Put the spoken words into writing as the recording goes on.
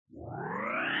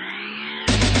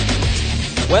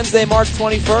Wednesday, March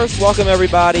 21st. Welcome,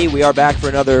 everybody. We are back for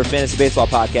another Fantasy Baseball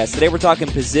podcast. Today we're talking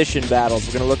position battles.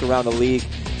 We're going to look around the league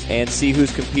and see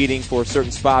who's competing for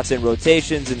certain spots in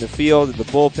rotations, in the field, in the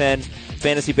bullpen.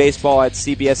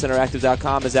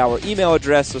 FantasyBaseball@cbsinteractive.com is our email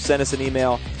address, so send us an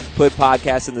email. Put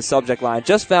podcast in the subject line.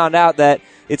 Just found out that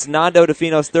it's Nando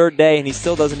DeFino's third day, and he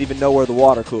still doesn't even know where the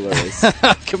water cooler is.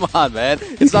 Come on, man.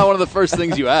 It's not one of the first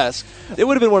things you ask. It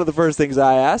would have been one of the first things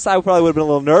I asked. I probably would have been a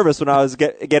little nervous when I was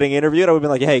getting interviewed. I would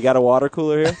have been like, hey, you got a water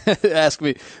cooler here? Ask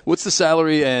me, what's the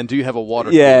salary and do you have a water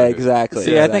cooler? Yeah, exactly.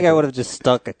 See, I think I would have just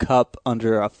stuck a cup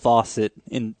under a faucet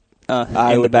in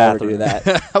I in would the bathroom. never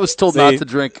do that. I was told not to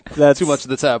drink too much of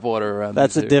the tap water around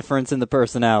That's these a here. difference in the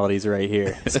personalities right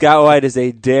here. Scott White is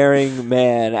a daring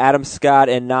man. Adam Scott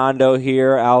and Nando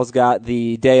here. Al's got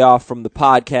the day off from the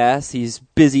podcast. He's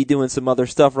busy doing some other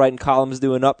stuff, writing columns,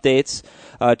 doing updates.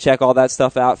 Check all that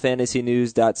stuff out,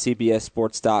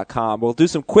 fantasynews.cbssports.com. We'll do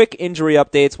some quick injury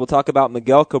updates. We'll talk about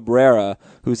Miguel Cabrera,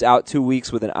 who's out 2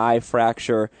 weeks with an eye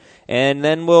fracture. And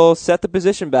then we'll set the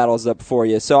position battles up for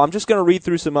you. So I'm just going to read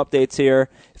through some updates here.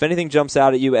 If anything jumps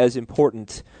out at you as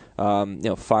important,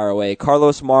 fire away.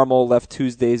 Carlos Marmol left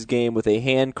Tuesday's game with a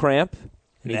hand cramp.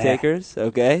 Any takers?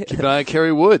 Okay. Keep an eye on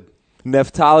Kerry Wood.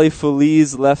 Neftali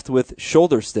Feliz left with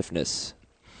shoulder stiffness.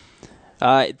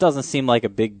 It doesn't seem like a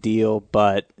big deal,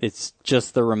 but it's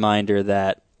just the reminder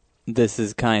that this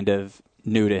is kind of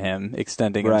new to him,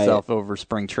 extending himself over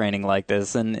spring training like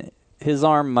this. And his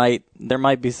arm there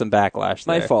might be some backlash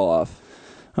there. Might fall off.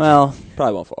 Well,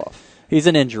 probably won't fall off. He's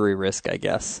an injury risk, I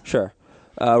guess. Sure.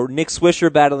 Nick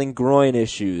Swisher battling groin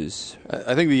issues.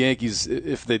 I think the Yankees,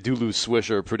 if they do lose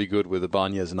Swisher, are pretty good with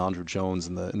Ibanez and Andrew Jones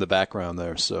in the background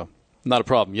there. So not a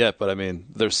problem yet, but I mean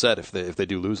they're set if they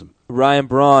do lose him. Ryan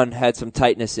Braun had some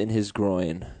tightness in his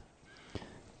groin.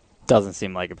 Doesn't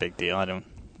seem like a big deal. I'm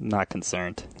not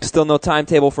concerned. Still no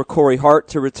timetable for Corey Hart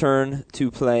to return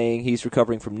to playing. He's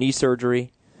recovering from knee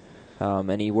surgery.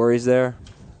 Any worries there?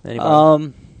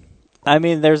 Anybody? I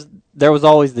mean, there was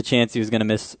always the chance he was going to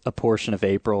miss a portion of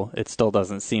April. It still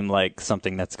doesn't seem like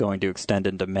something that's going to extend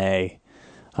into May.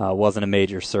 Wasn't a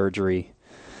major surgery.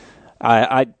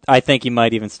 I think he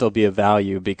might even still be a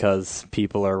value because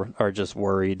people are just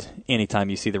worried anytime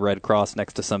you see the Red Cross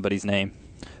next to somebody's name.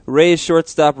 Rays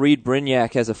shortstop Reed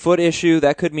Brignac has a foot issue.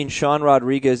 That could mean Sean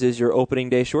Rodriguez is your opening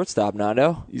day shortstop,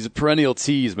 Nando. He's a perennial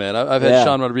tease, man. I've had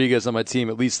Sean Rodriguez on my team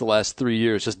at least the last 3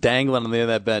 years, just dangling on the end of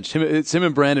that bench. It's him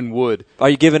and Brandon Wood. Are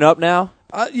you giving up now?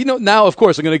 Now, of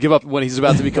course, I'm going to give up when he's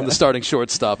about to become the starting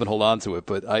shortstop and hold on to it.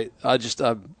 But I'm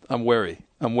wary.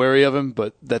 I'm wary of him,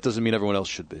 but that doesn't mean everyone else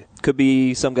should be. Could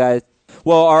be some guy.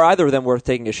 Well, are either of them worth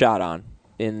taking a shot on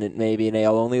in maybe an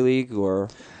AL only league or?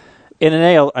 In an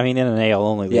AL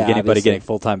only league, anybody obviously. getting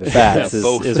full-time at bats is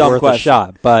Dumb worth question. a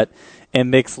shot. But in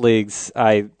mixed leagues,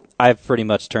 I've pretty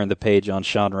much turned the page on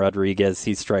Sean Rodriguez.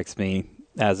 He strikes me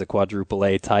as a quadruple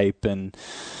A type, and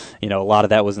a lot of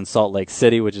that was in Salt Lake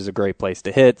City, which is a great place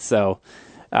to hit. So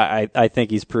I think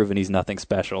he's proven he's nothing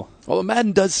special. Although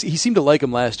Madden he seemed to like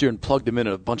him last year and plugged him in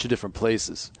a bunch of different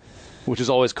places, which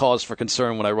is always cause for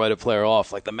concern when I write a player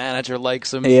off. Like the manager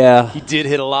likes him. Yeah. He did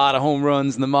hit a lot of home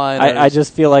runs in the minors. I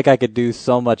just feel like I could do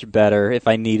so much better if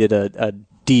I needed a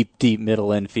deep middle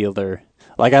infielder.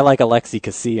 Like I like Alexi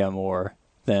Casilla more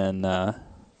than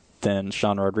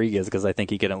Sean Rodriguez because I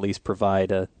think he can at least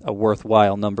provide a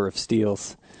worthwhile number of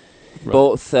steals. Right.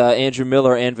 Both Andrew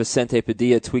Miller and Vicente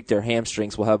Padilla tweaked their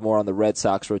hamstrings. We'll have more on the Red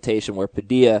Sox rotation, where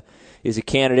Padilla is a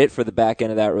candidate for the back end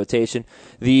of that rotation.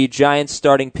 The Giants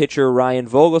starting pitcher Ryan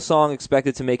Vogelsong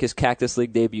expected to make his Cactus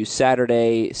League debut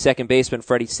Saturday. Second baseman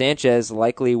Freddie Sanchez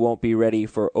likely won't be ready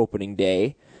for opening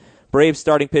day. Braves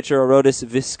starting pitcher Arodys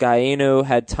Vizcaino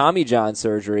had Tommy John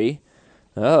surgery.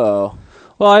 Oh.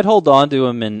 Well, I'd hold on to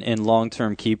him in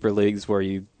long-term keeper leagues where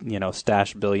you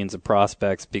stash billions of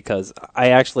prospects because I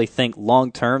actually think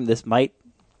long-term this might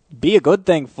be a good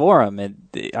thing for him.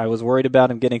 I was worried about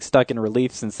him getting stuck in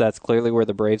relief since that's clearly where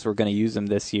the Braves were going to use him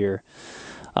this year.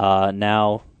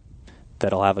 Now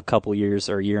that he'll have a couple years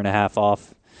or a year and a half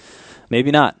off,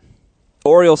 maybe not.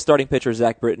 Orioles starting pitcher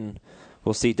Zach Britton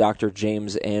will see Dr.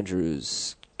 James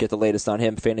Andrews. Get the latest on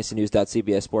him,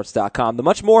 fantasynews.cbssports.com. The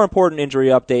much more important injury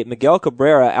update, Miguel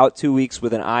Cabrera out 2 weeks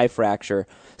with an eye fracture.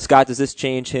 Scott, does this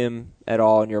change him at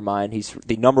all in your mind? He's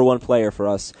the number one player for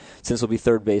us since he'll be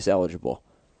third base eligible.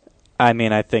 I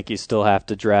mean, I think you still have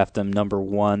to draft him number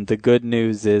one. The good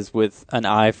news is with an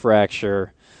eye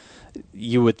fracture,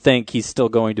 you would think he's still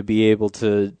going to be able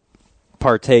to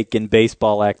partake in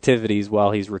baseball activities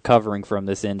while he's recovering from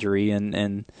this injury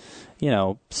and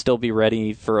still be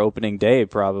ready for opening day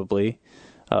probably.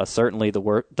 certainly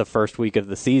the first week of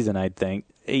the season, I'd think.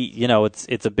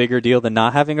 It's a bigger deal than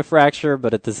not having a fracture,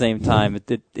 but at the same time,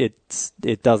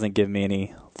 it doesn't give me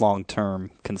any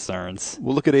long-term concerns.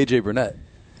 Well, look at A.J. Burnett.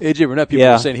 A.J. Burnett, people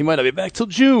are saying he might not be back till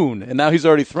June, and now he's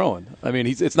already throwing. I mean,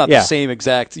 it's not the same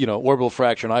exact, orbital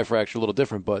fracture and eye fracture, a little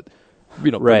different, but,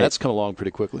 Burnett's come along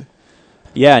pretty quickly.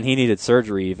 Yeah, and he needed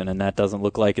surgery even, and that doesn't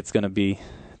look like it's going to be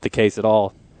the case at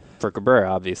all for Cabrera,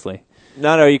 obviously.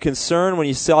 Now, are you concerned when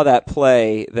you saw that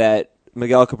play that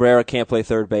Miguel Cabrera can't play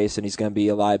third base and he's going to be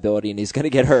a liability and he's going to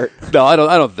get hurt? No, I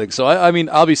don't think so. I mean,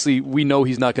 obviously, we know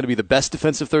he's not going to be the best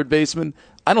defensive third baseman.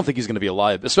 I don't think he's going to be a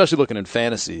liability, especially looking in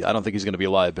fantasy. I don't think he's going to be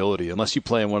a liability unless you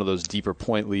play in one of those deeper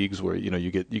point leagues where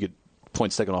you get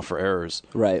points taken off for errors.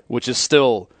 Right. Which is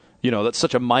still, that's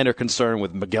such a minor concern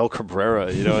with Miguel Cabrera.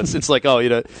 It's like,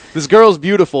 this girl's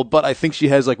beautiful, but I think she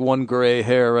has like one gray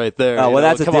hair right there. Oh, well,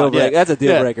 that's a deal breaker. That's a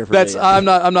deal breaker for me. I'm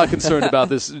not concerned about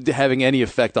this having any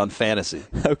effect on fantasy.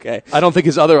 Okay. I don't think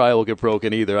his other eye will get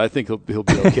broken either. I think he'll be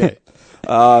okay.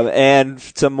 And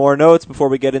some more notes before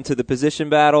we get into the position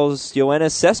battles.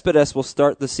 Yoenis Cespedes will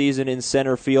start the season in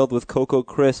center field with Coco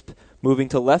Crisp moving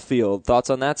to left field.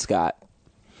 Thoughts on that, Scott?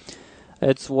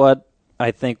 It's what I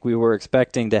think we were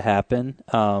expecting to happen.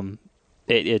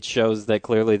 It shows that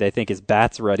clearly they think his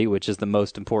bat's ready, which is the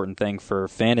most important thing for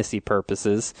fantasy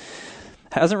purposes.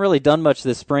 Hasn't really done much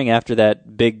this spring after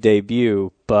that big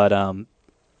debut, but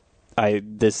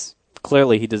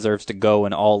clearly he deserves to go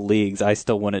in all leagues. I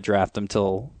still wouldn't draft him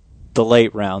till the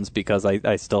late rounds because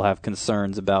I still have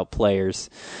concerns about players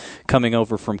coming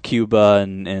over from Cuba,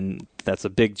 and that's a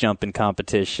big jump in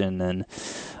competition, and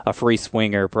a free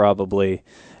swinger probably.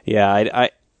 Yeah,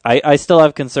 I still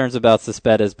have concerns about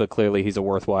Cespedes, but clearly he's a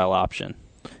worthwhile option.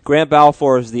 Grant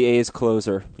Balfour is the A's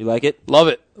closer. You like it? Love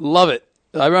it.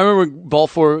 I remember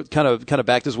Balfour kind of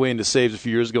backed his way into saves a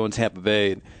few years ago in Tampa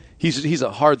Bay. He's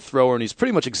a hard thrower, and he's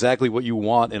pretty much exactly what you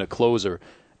want in a closer.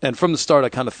 And from the start, I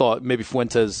kind of thought maybe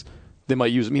Fuentes, they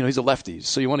might use him. He's a lefty,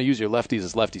 so you want to use your lefties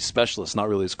as lefty specialists, not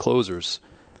really as closers.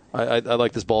 I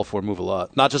like this Balfour move a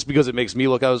lot. Not just because it makes me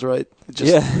look I was right.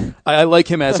 I like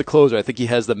him as a closer. I think he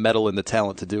has the mettle and the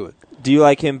talent to do it. Do you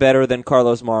like him better than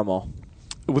Carlos Marmol?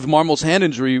 With Marmol's hand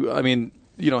injury, I mean,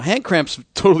 hand cramp's a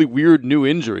totally weird new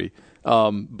injury.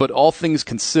 But all things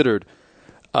considered,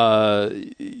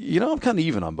 I'm kind of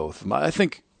even on both of them. I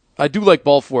think I do like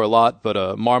Balfour a lot, but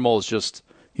Marmol is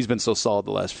he's been so solid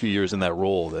the last few years in that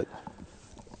role that.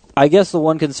 I guess the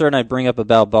one concern I bring up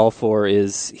about Balfour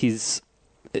is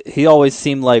he always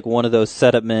seemed like one of those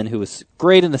setup men who was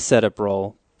great in the setup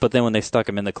role, but then when they stuck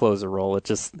him in the closer role,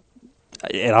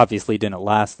 it obviously didn't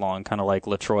last long, kind of like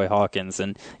LaTroy Hawkins.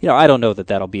 And, I don't know that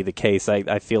that'll be the case.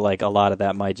 I feel like a lot of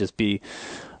that might just be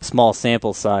small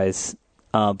sample size.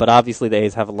 But obviously the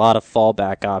A's have a lot of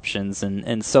fallback options,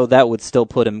 and so that would still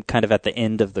put him kind of at the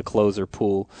end of the closer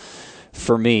pool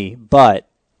for me. But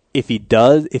if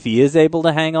he is able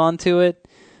to hang on to it,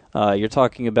 you're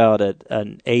talking about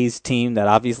an A's team that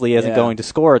obviously isn't going to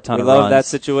score a ton of runs. We love that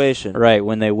situation. Right.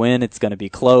 When they win, it's going to be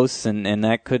close, and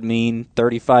that could mean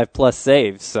 35-plus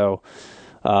saves. So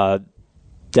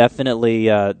definitely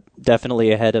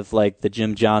ahead of like the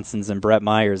Jim Johnsons and Brett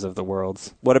Myers of the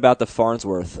world. What about the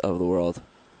Farnsworth of the world?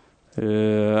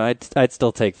 I'd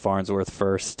still take Farnsworth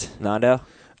first. Nando?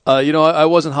 I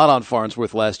wasn't hot on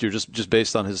Farnsworth last year just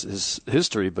based on his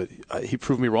history, but he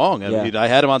proved me wrong. I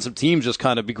had him on some teams, just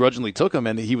kind of begrudgingly took him,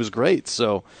 and he was great.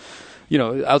 So,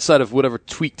 outside of whatever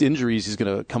tweaked injuries he's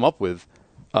going to come up with,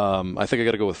 I think I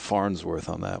got to go with Farnsworth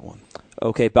on that one.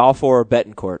 Okay, Balfour or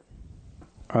Betancourt?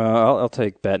 I'll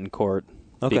take Betancourt.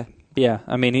 Okay.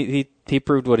 I mean, he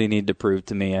proved what he needed to prove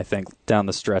to me, I think, down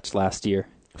the stretch last year.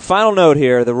 Final note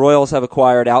here, the Royals have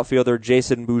acquired outfielder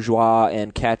Jason Bourgeois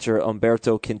and catcher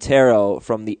Humberto Quintero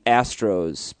from the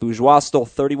Astros. Bourgeois stole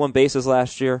 31 bases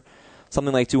last year,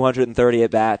 something like 230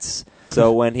 at-bats.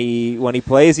 So when he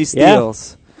plays, he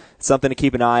steals. Yeah. Something to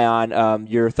keep an eye on.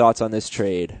 Your thoughts on this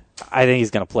trade? I think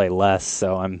he's going to play less,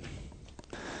 so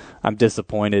I'm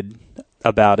disappointed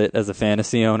about it as a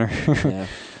fantasy owner. Yeah.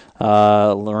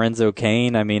 Lorenzo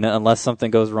Cain, I mean, unless something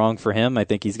goes wrong for him, I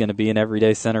think he's going to be an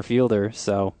everyday center fielder.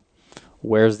 So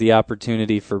where's the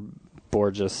opportunity for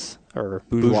Bourgeois or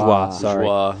Bourgeois? Sorry.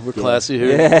 We're classy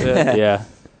here. Yeah.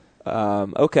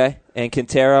 Okay. And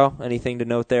Quintero, anything to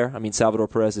note there? I mean, Salvador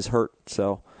Perez is hurt,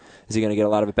 so is he going to get a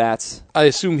lot of at-bats? I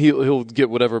assume he'll get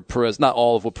whatever Perez, not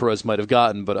all of what Perez might have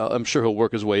gotten, but I'm sure he'll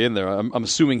work his way in there. I'm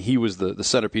assuming he was the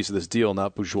centerpiece of this deal,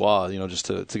 not Bourgeois, just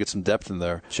to get some depth in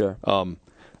there. Sure.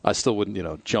 I still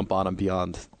wouldn't, jump on him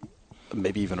beyond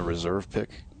maybe even a reserve pick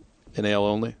in AL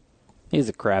only. He's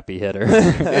a crappy hitter.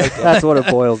 That's what it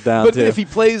boils down But to. if he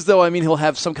plays, though, I mean, he'll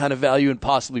have some kind of value and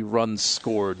possibly runs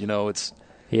scored. It's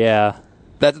yeah.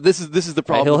 this is the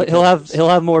problem. He'll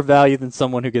have more value than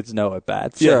someone who gets no at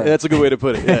bats. Yeah, that's a good way to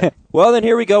put it. Yeah. Well, then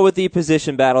here we go with the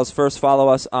position battles. First, follow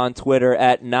us on Twitter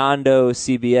at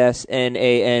NandoCBS,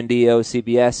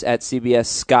 NandoCBS, at CBS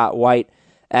Scott White,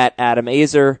 at Adam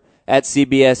Azer, at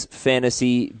CBS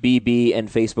Fantasy BB, and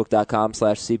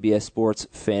Facebook.com/CBS Sports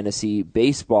Fantasy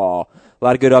Baseball. A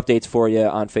lot of good updates for you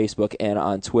on Facebook and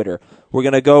on Twitter. We're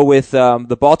going to go with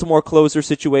the Baltimore closer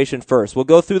situation first. We'll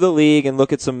go through the league and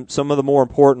look at some of the more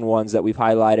important ones that we've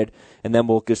highlighted, and then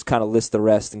we'll just kind of list the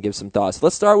rest and give some thoughts.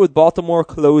 Let's start with Baltimore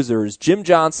closers. Jim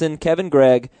Johnson, Kevin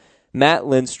Gregg, Matt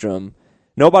Lindstrom.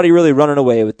 Nobody really running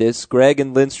away with this. Gregg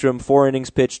and Lindstrom, 4 innings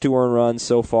pitched, 2 earned runs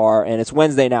so far, and it's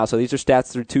Wednesday now, so these are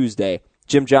stats through Tuesday.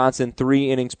 Jim Johnson,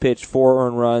 3 innings pitched, 4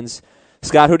 earned runs.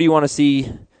 Scott, who do you want to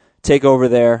see take over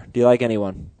there? Do you like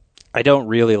anyone? I don't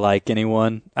really like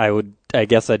anyone. I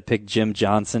guess I'd pick Jim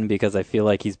Johnson because I feel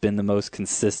like he's been the most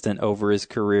consistent over his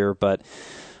career, but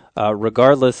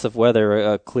regardless of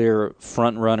whether a clear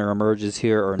front runner emerges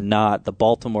here or not, the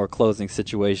Baltimore closing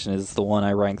situation is the one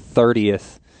I rank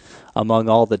 30th among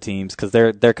all the teams because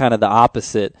they're kind of the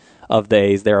opposite of the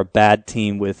A's. They're a bad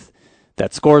team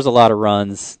that scores a lot of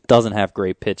runs, doesn't have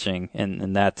great pitching,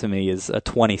 and that to me is a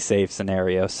 20-save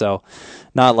scenario, so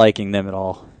not liking them at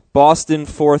all. Boston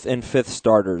 4th and 5th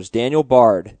starters. Daniel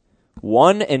Bard,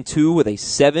 1 and 2 with a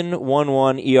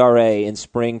 7.11 ERA in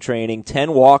spring training,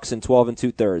 10 walks and 12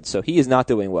 2/3. So he is not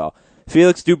doing well.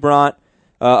 Felix Dubront,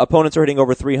 opponents are hitting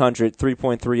over 300,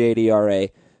 3.38 ERA.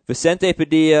 Vicente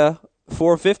Padilla,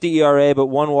 4.50 ERA, but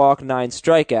 1 walk, 9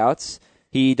 strikeouts.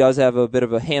 He does have a bit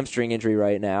of a hamstring injury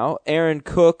right now. Aaron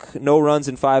Cook, no runs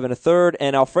in 5 1/3,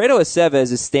 and Alfredo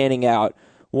Aceves is standing out.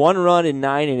 1 run in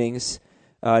 9 innings.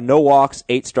 No walks,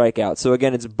 8 strikeouts. So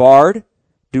again, it's Bard,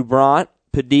 Dubront,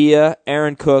 Padilla,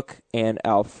 Aaron Cook, and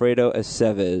Alfredo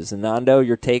Aceves. Nando,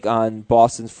 your take on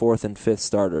Boston's 4th and 5th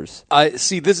starters? I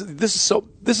see. This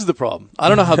is the problem. I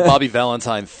don't know how Bobby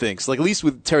Valentine thinks. Like, at least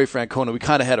with Terry Francona, we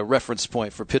kind of had a reference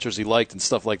point for pitchers he liked and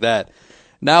stuff like that.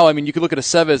 Now, I mean, you could look at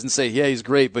Aceves and say, yeah, he's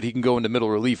great, but he can go into middle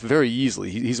relief very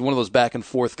easily. He's one of those back and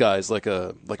forth guys, like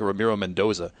a Ramiro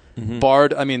Mendoza. Mm-hmm.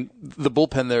 Bard, I mean, the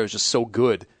bullpen there is just so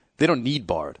good. They don't need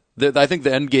Bard. I think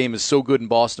the end game is so good in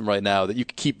Boston right now that you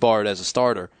could keep Bard as a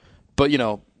starter. But,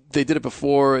 they did it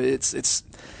before. It's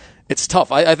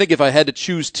tough. I think if I had to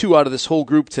choose 2 out of this whole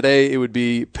group today, it would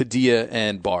be Padilla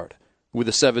and Bard, with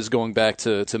Aceves going back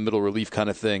to middle relief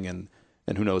kind of thing, and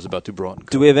who knows about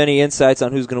Dubront. Do we have any insights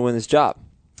on who's going to win this job?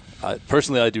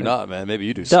 Personally, I do not, man. Maybe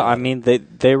you do. No, I mean,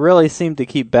 they really seem to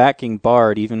keep backing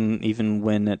Bard, even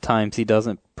when at times he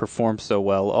doesn't perform so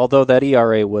well, although that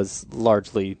ERA was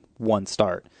largely 1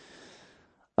 start.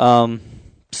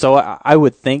 So I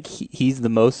would think he's the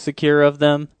most secure of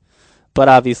them, but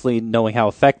obviously knowing how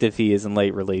effective he is in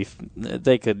late relief,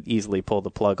 they could easily pull the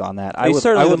plug on that. He's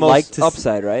certainly the most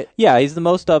upside, right? Yeah, he's the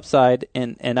most upside,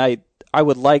 and I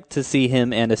would like to see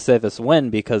him and Aceves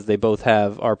win because they both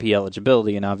have RP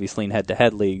eligibility, and obviously in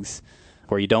head-to-head leagues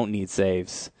where you don't need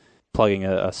saves, plugging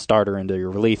a starter into your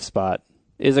relief spot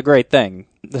is a great thing,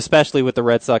 especially with the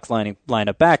Red Sox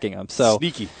lineup backing him. So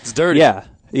sneaky. It's dirty.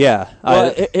 Yeah.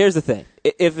 Well, here's the thing.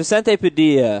 If Vicente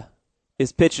Padilla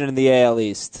is pitching in the AL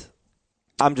East,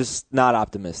 I'm just not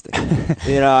optimistic.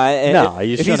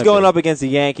 If he's going up against the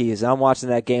Yankees and I'm watching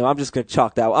that game, I'm just going to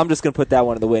chalk that. I'm just going to put that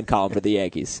one in the win column for the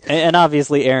Yankees. And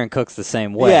obviously Aaron Cook's the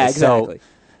same way. Yeah, exactly. So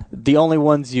the only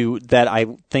ones that I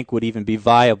think would even be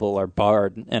viable are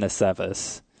Bard and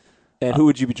Aceves. And who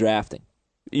would you be drafting?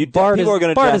 Bard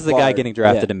is the guy getting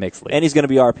drafted in mixed leagues. And he's going to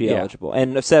be RP eligible.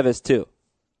 And Aceves, too.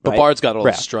 But Bard's got all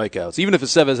the strikeouts. Even if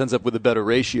Aceves ends up with the better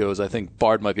ratios, I think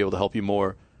Bard might be able to help you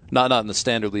more. Not in the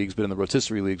standard leagues, but in the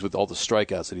rotisserie leagues with all the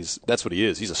strikeouts. That's what he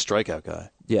is. He's a strikeout guy.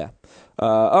 Yeah.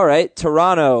 All right.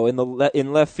 Toronto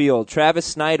in left field. Travis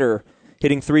Snyder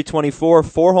hitting .324,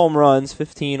 4 home runs,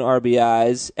 15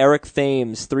 RBIs. Eric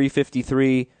Thames,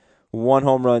 .353, 1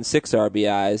 home run, 6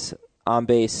 RBIs. On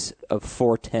base of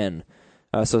 .410.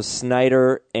 So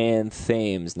Snyder and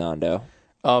Thames, Nando.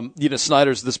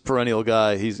 Snyder's this perennial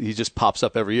guy. He just pops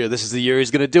up every year. This is the year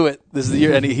he's going to do it. This is the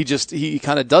year, and he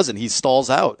kind of doesn't. He stalls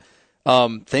out.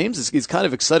 Thames is kind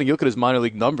of exciting. You look at his minor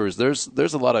league numbers. There's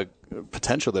a lot of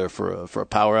potential there for a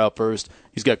power outburst.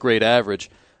 He's got great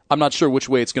average. I'm not sure which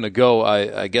way it's going to go.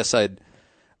 I guess I'd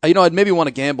maybe want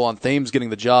to gamble on Thames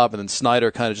getting the job, and then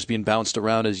Snyder kind of just being bounced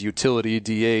around as utility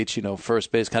DH,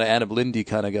 first base kind of Adam Lindy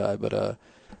kind of guy. But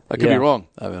I could be wrong.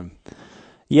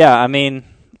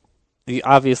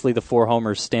 obviously the 4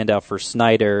 homers stand out for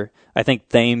Snyder. I think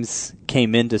Thames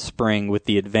came into spring with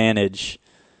the advantage,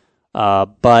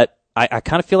 but I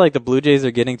kind of feel like the Blue Jays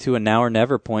are getting to a now or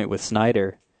never point with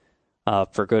Snyder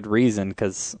for good reason,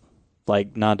 because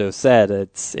like Nando said,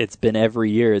 it's been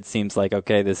every year it seems like,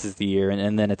 okay, this is the year,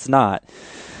 and then it's not.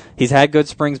 He's had good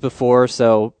springs before,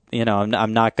 so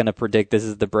I'm not going to predict this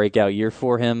is the breakout year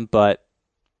for him, but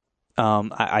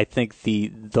I think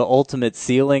the ultimate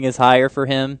ceiling is higher for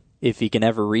him if he can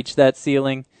ever reach that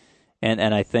ceiling,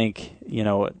 and I think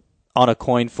on a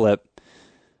coin flip,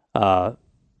 that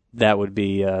would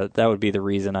be the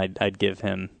reason I'd give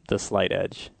him the slight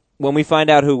edge. When we find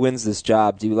out who wins this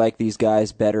job, do you like these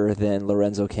guys better than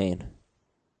Lorenzo Cain?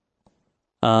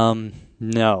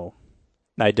 No,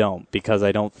 I don't, because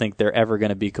I don't think they're ever going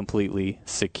to be completely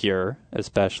secure,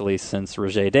 especially since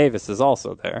Rajai Davis is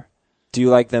also there. Do you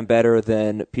like them better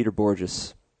than Peter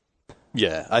Bourjos?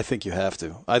 Yeah, I think you have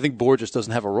to. I think Bourjos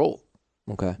doesn't have a role.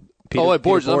 Okay.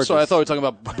 Bourjos. I'm sorry. I thought we were talking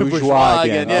about Bourgeois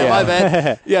again. Yeah, my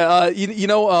bad. Yeah,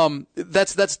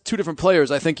 that's two different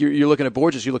players. I think you're looking at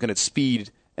Bourjos, you're looking at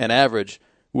speed and average.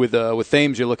 With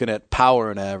Thames, you're looking at power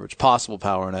and average, possible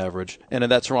power and average. And in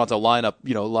that Toronto lineup,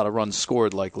 a lot of runs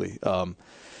scored likely.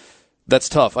 That's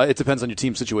tough. It depends on your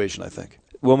team situation, I think.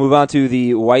 We'll move on to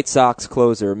the White Sox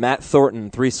closer. Matt Thornton,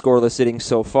 3 scoreless innings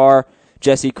so far.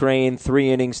 Jesse Crain,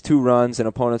 3 innings, 2 runs, and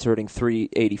opponents hurting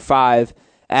 .385.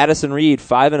 Addison Reed,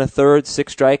 5 1/3,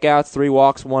 6 strikeouts, 3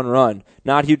 walks, 1 run.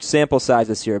 Not huge sample size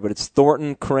this year, but it's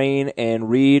Thornton, Crain, and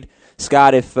Reed.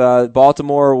 Scott, if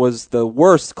Baltimore was the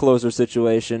worst closer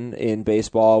situation in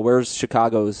baseball, where's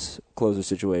Chicago's closer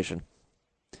situation?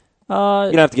 You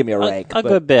don't have to give me a rank. A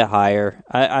good bit higher.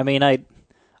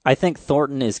 I think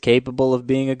Thornton is capable of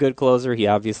being a good closer.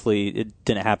 It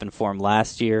didn't happen for him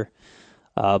last year.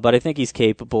 But I think he's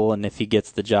capable, and if he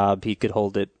gets the job, he could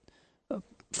hold it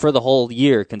for the whole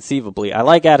year, conceivably. I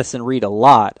like Addison Reed a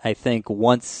lot. I think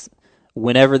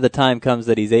whenever the time comes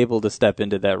that he's able to step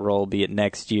into that role, be it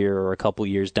next year or a couple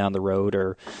years down the road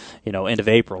or, end of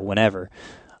April, whenever,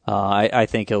 I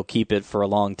think he'll keep it for a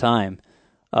long time.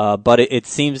 But it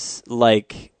seems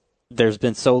like there's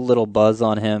been so little buzz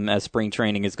on him as spring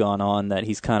training has gone on that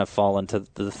he's kind of fallen to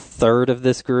the third of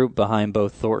this group behind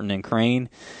both Thornton and Crain.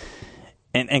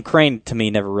 And Crain, to me,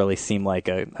 never really seemed like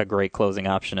a great closing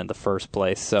option in the first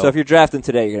place. So if you're drafting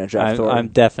today, you're going to draft Thornton? I'm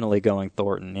definitely going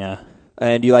Thornton, yeah.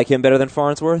 And do you like him better than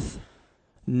Farnsworth?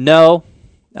 No,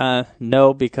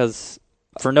 because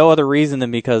for no other reason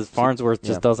than because Farnsworth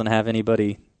just doesn't have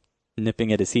anybody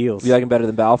nipping at his heels. Do you like him better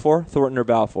than Balfour? Thornton or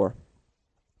Balfour?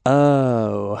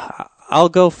 Oh, I'll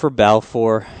go for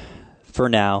Balfour for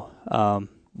now.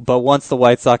 But once the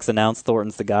White Sox announce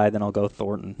Thornton's the guy, then I'll go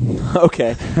Thornton.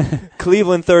 Okay.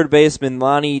 Cleveland third baseman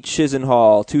Lonnie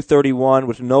Chisenhall, .231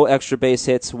 with no extra base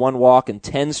hits, 1 walk, and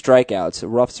 10 strikeouts. A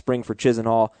rough spring for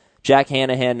Chisenhall. Jack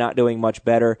Hanahan not doing much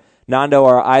better. Nando,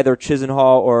 are either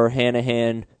Chisenhall or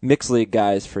Hanahan mixed league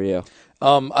guys for you?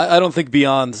 I don't think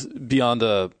beyond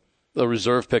a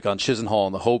reserve pick on Chisenhall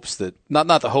and the hopes that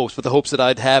not the hopes, but the hopes that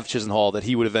I'd have Chisenhall that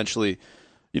he would eventually,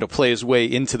 play his way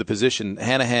into the position.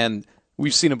 Hanahan,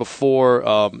 we've seen him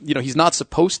before. He's not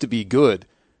supposed to be good,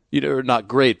 or not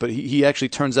great, but he actually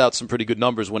turns out some pretty good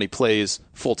numbers when he plays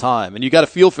full time. And you got to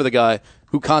feel for the guy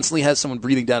who constantly has someone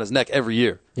breathing down his neck every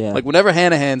year. Yeah. Like whenever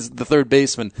Hanahan's the third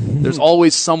baseman, there's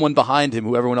always someone behind him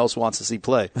who everyone else wants to see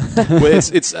play.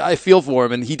 I feel for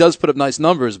him, and he does put up nice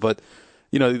numbers, but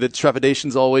the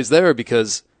trepidation's always there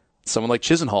because someone like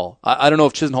Chisenhall. I don't know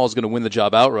if Chisenhall is going to win the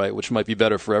job outright, which might be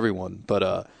better for everyone,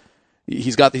 but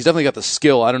he's definitely got the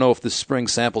skill. I don't know if the spring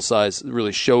sample size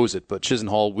really shows it, but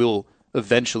Chisenhall will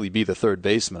eventually be the third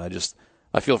baseman.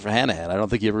 I feel for Hanahan. I don't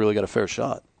think he ever really got a fair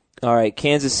shot. All right,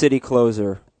 Kansas City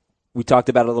closer. We talked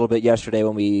about it a little bit yesterday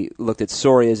when we looked at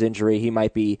Soria's injury. He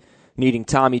might be needing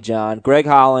Tommy John. Greg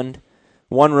Holland,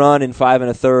 1 run in 5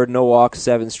 1/3, no walks,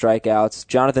 7 strikeouts.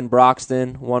 Jonathan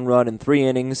Broxton, 1 run in 3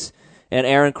 innings. And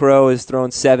Aaron Crow has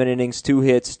thrown 7 innings, 2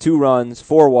 hits, 2 runs,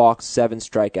 4 walks, 7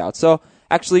 strikeouts. So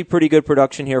actually pretty good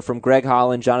production here from Greg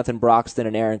Holland, Jonathan Broxton,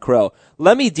 and Aaron Crow.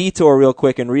 Let me detour real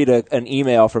quick and read an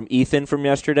email from Ethan from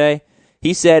yesterday.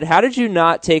 He said, how did you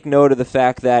not take note of the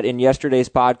fact that in yesterday's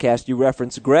podcast you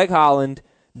referenced Greg Holland,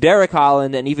 Derek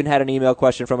Holland, and even had an email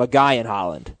question from a guy in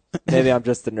Holland? Maybe I'm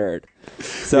just a nerd.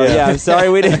 So, yeah I'm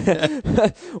sorry we didn't.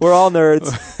 We're all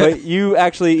nerds. But you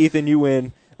actually, Ethan, you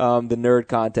win the nerd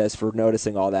contest for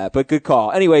noticing all that. But good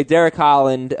call. Anyway, Greg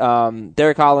Holland,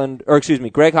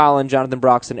 Jonathan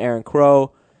Broxton, Aaron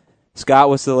Crow. Scott,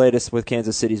 what's the latest with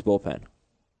Kansas City's bullpen?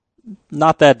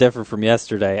 Not that different from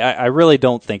yesterday. I really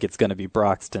don't think it's going to be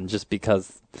Broxton just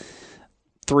because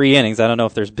 3 innings. I don't know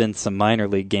if there's been some minor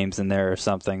league games in there or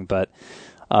something, but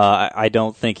I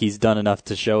don't think he's done enough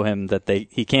to show him that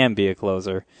he can be a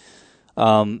closer.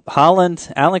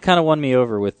 Holland, Alan kind of won me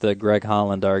over with the Greg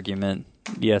Holland argument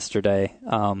yesterday.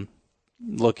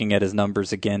 Looking at his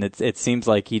numbers again, it seems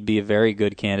like he'd be a very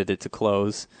good candidate to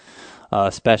close,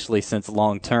 especially since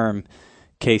long-term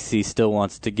KC still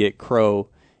wants to get Crow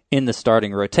in the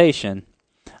starting rotation.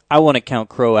 I wouldn't count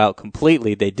Crow out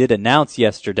completely. They did announce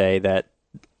yesterday that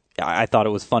I thought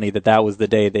it was funny that was the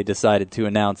day they decided to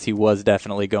announce he was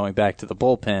definitely going back to the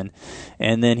bullpen,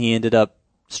 and then he ended up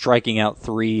striking out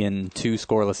 3 in 2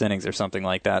 scoreless innings or something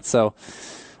like that. So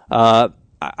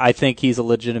I think he's a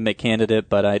legitimate candidate,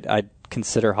 but I'd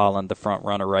consider Holland the front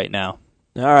runner right now.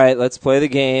 All right, let's play the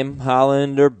game.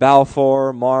 Holland or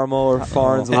Balfour, Marmol or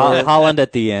Farnsworth. Holland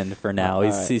at the end for now.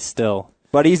 He's still...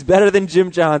 But he's better than Jim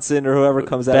Johnson or whoever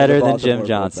comes out of the Baltimore. Better than Jim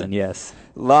Johnson, yes.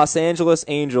 Los Angeles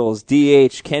Angels,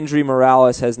 DH, Kendry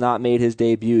Morales has not made his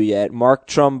debut yet. Mark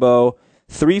Trumbo,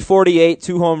 348,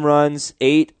 2 home runs,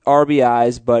 8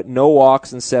 RBIs, but no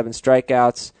walks and 7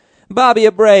 strikeouts. Bobby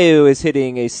Abreu is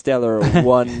hitting a stellar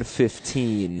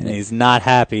 115. And he's not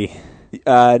happy.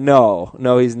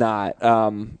 No, he's not.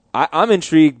 I'm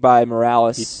intrigued by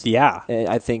Morales. Yeah.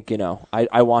 I think,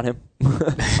 I want him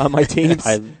on my teams.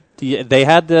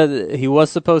 He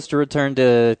was supposed to return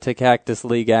to Cactus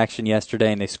League action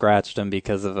yesterday, and they scratched him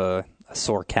because of a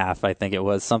sore calf. I think it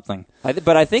was something.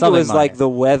 But I think it was minor. Like the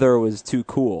weather was too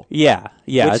cool. Yeah.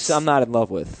 Which I'm not in love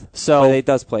with. So but it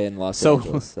does play in Los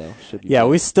Angeles, so should be. Yeah,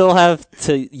 fun. We still have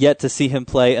yet to see him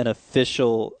play an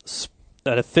official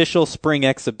spring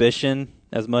exhibition.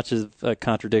 As much as a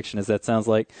contradiction as that sounds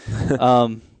like,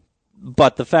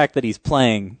 but the fact that he's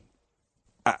playing.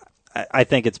 I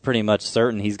think it's pretty much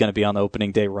certain he's going to be on the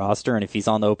opening day roster, and if he's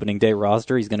on the opening day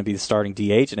roster, he's going to be the starting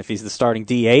DH, and if he's the starting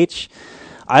DH,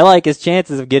 I like his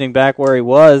chances of getting back where he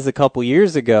was a couple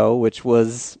years ago, which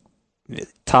was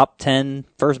top 10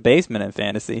 first baseman in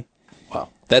fantasy. Wow,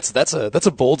 that's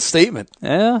a bold statement.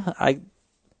 Yeah,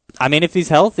 I mean, if he's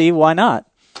healthy, why not?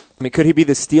 I mean, could he be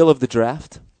the steal of the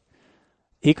draft?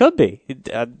 He could be.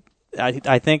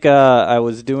 I think I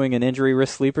was doing an injury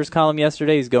risk sleepers column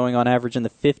yesterday. He's going on average in the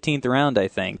 15th round, I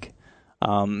think.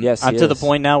 Yes, I'm to the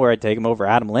point now where I'd take him over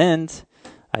Adam Lind.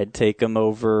 I'd take him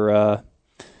over...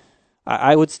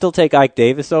 I would still take Ike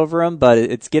Davis over him, but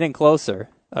it's getting closer,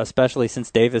 especially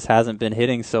since Davis hasn't been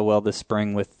hitting so well this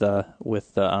spring with the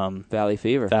Valley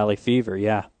Fever. Valley Fever,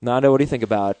 yeah. Nando, what do you think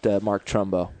about Mark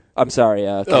Trumbo? I'm sorry,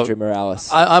 Kendry Morales.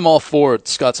 I'm all for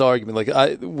Scott's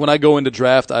argument. When I go into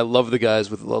draft, I love the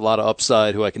guys with a lot of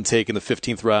upside who I can take in the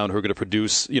 15th round who are going to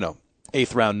produce,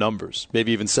 8th round numbers,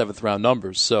 maybe even 7th round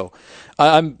numbers. So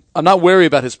I'm not wary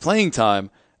about his playing time.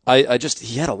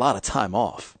 He had a lot of time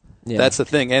off. Yeah. That's the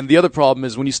thing. And the other problem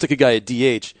is when you stick a guy at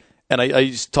DH, and I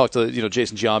used to talk to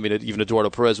Jason Giambi, and even Eduardo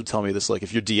Perez would tell me this, like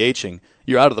if you're DHing,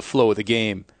 you're out of the flow of the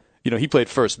game. He played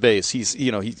first base.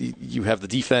 You have the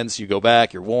defense. You go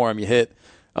back. You're warm. You hit.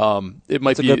 It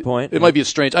might be a good point. It might be a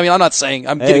strange. I mean, I'm not saying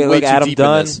I'm getting way too Adam deep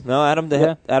Dunn. in this. No, Adam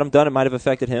Dunn. It might have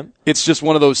affected him. It's just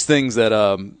one of those things that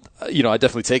I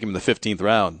definitely take him in the 15th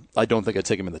round. I don't think I'd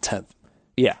take him in the 10th.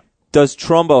 Yeah. Does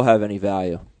Trumbo have any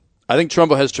value? I think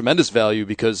Trumbo has tremendous value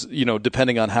because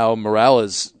depending on how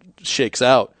Morales shakes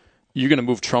out, you're going to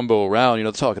move Trumbo around.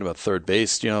 They're talking about third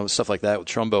base, stuff like that with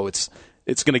Trumbo.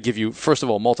 It's going to give you, first of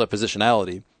all,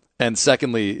 multi-positionality, and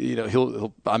secondly,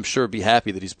 he'll I'm sure be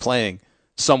happy that he's playing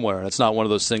somewhere, and it's not one of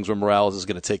those things where Morales is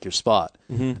going to take your spot.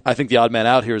 Mm-hmm. I think the odd man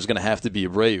out here is going to have to be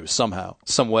Abreu somehow,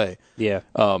 some way. Yeah.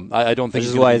 I don't think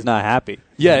this is why he's not happy.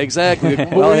 Yeah, exactly.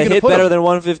 Well, he hit better than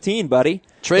 115, buddy.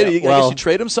 I guess you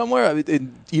trade him somewhere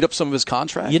and eat up some of his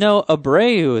contract.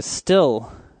 Abreu is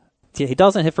still. He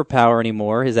doesn't hit for power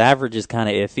anymore. His average is kind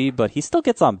of iffy, but he still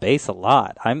gets on base a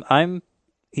lot.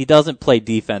 He doesn't play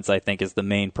defense, I think, is the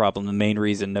main problem, the main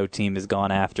reason no team has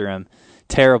gone after him.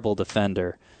 Terrible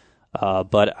defender.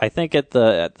 But I think at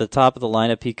the top of the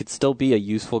lineup, he could still be a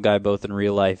useful guy both in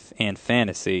real life and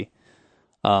fantasy.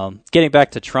 Getting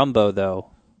back to Trumbo,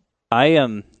 though,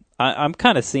 I'm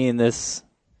kind of seeing this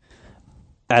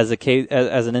as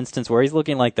an instance where he's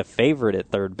looking like the favorite at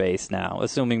third base now,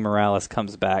 assuming Morales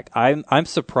comes back. I'm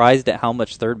surprised at how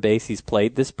much third base he's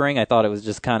played this spring. I thought it was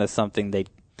just kind of something they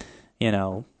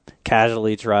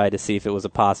casually try to see if it was a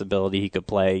possibility he could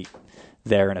play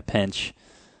there in a pinch.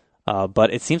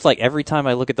 But it seems like every time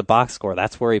I look at the box score,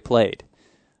 that's where he played.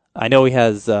 I know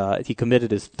he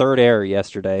committed his third error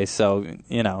yesterday, so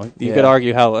you could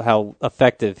argue how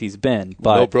effective he's been.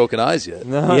 But no broken eyes yet.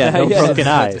 No broken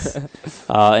eyes.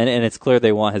 And it's clear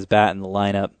they want his bat in the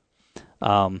lineup.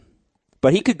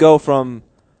 But he could go from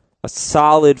a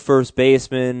solid first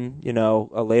baseman,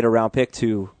 a later round pick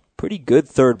to pretty good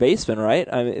third baseman, right?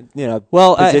 I mean,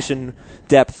 position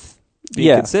depth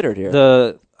being considered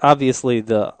here. Obviously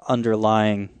the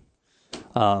underlying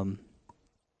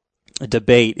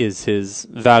debate is his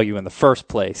value in the first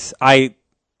place.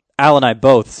 Al and I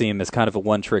both see him as kind of a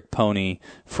one-trick pony,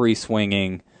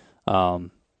 free-swinging,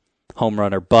 home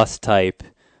runner bust type,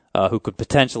 who could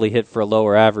potentially hit for a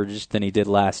lower average than he did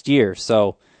last year.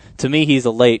 So, to me, he's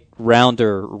a late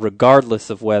rounder, regardless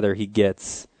of whether he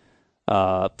gets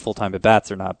full-time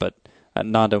at-bats or not. But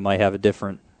Nando might have a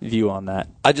different view on that.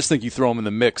 I just think you throw him in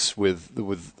the mix with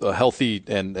a healthy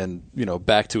and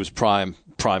back to his prime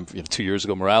 2 years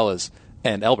ago Morales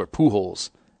and Albert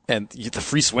Pujols. And the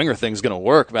free swinger thing's going to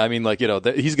work. I mean,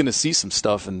 he's going to see some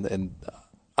stuff, and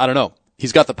I don't know.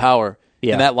 He's got the power.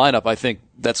 Yeah. In that lineup, I think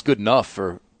that's good enough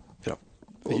for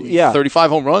 35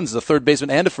 home runs, a third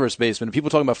baseman and a first baseman. And people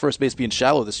talking about first base being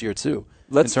shallow this year, too,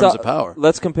 in terms of power.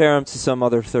 Let's compare him to some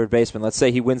other third baseman. Let's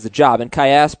say he wins the job, and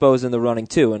Callaspo's in the running,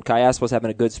 too. And Callaspo's having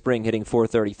a good spring, hitting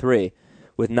 .433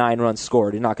 with 9 runs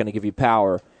scored. He's not going to give you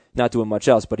power, not doing much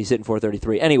else, but he's hitting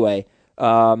 .433. Anyway,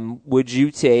 would you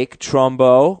take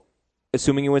Trumbo,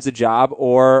 assuming he wins the job,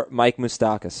 or Mike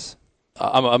Moustakas?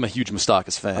 I'm a huge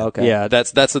Moustakas fan. Okay. Yeah,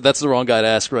 that's the wrong guy to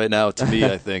ask right now. To me,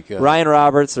 I think Ryan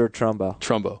Roberts or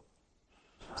Trumbo.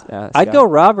 I'd go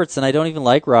Roberts, and I don't even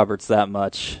like Roberts that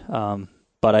much.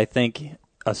 But I think,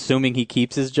 assuming he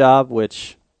keeps his job,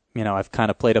 which I've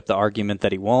kind of played up the argument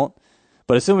that he won't,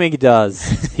 but assuming he does,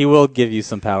 he will give you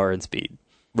some power and speed.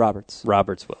 Roberts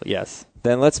will, yes.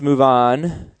 Then let's move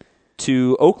on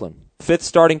to Oakland. Fifth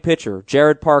starting pitcher,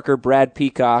 Jared Parker, Brad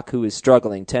Peacock, who is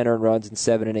struggling, 10 earned runs in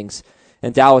 7 innings,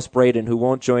 and Dallas Braden, who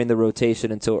won't join the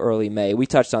rotation until early May. We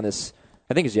touched on this,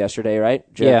 I think it was yesterday,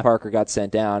 right? Jared Parker got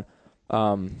sent down.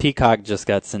 Peacock just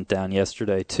got sent down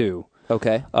yesterday, too.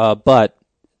 Okay. But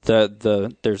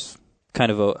there's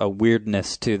kind of a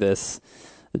weirdness to this,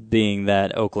 being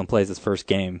that Oakland plays its first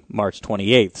game March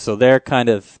 28th. So they're kind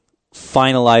of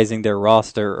finalizing their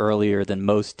roster earlier than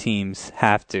most teams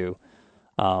have to.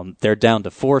 They're down to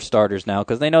 4 starters now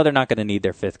because they know they're not going to need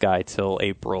their 5th guy till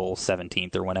April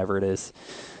 17th or whenever it is.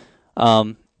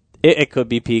 It could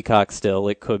be Peacock still.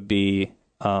 It could be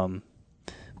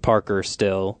Parker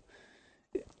still.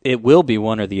 It will be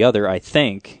one or the other, I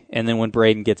think. And then when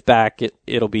Braden gets back,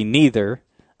 it'll be neither,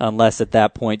 unless at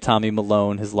that point Tommy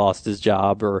Malone has lost his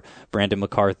job or Brandon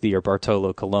McCarthy or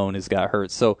Bartolo Colon has got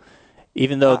hurt. So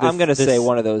even though I'm going to say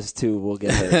one of those two will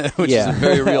get hurt. Which is a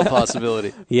very real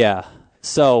possibility. Yeah.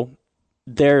 So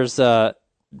there's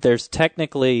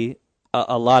technically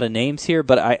a lot of names here,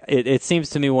 but it seems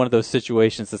to me one of those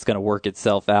situations that's going to work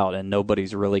itself out, and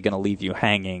nobody's really going to leave you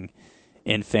hanging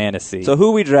in fantasy. So who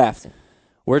are we drafting?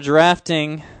 We're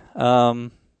drafting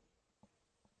none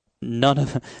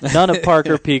of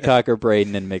Parker, Peacock, or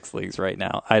Braden in mixed leagues right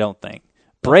now, I don't think.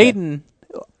 Braden,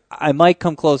 I might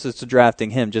come closest to drafting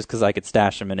him just because I could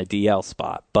stash him in a DL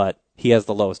spot, but he has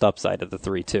the lowest upside of the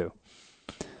 3, too.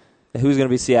 Who's going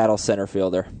to be Seattle's center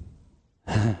fielder?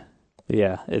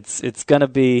 Yeah, it's going to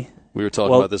be... We were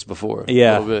talking about this before.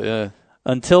 Yeah. A little bit, yeah.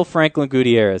 Until Franklin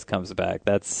Gutierrez comes back,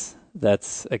 that's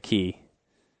a key.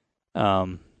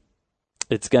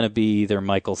 It's going to be either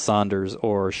Michael Saunders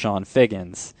or Sean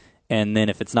Figgins. And then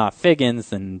if it's not Figgins,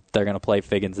 then they're going to play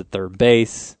Figgins at third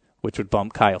base, which would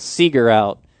bump Kyle Seager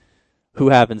out, who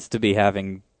happens to be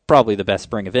having probably the best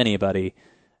spring of anybody,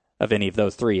 of any of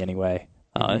those 3 anyway.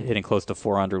 Hitting close to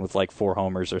 400 with like 4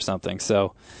 homers or something.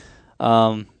 So,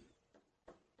 I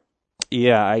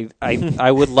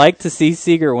would like to see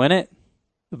Seager win it,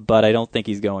 but I don't think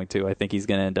he's going to. I think he's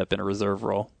going to end up in a reserve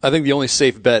role. I think the only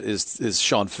safe bet is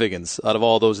Sean Figgins out of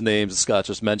all those names that Scott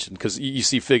just mentioned, because you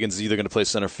see Figgins is either going to play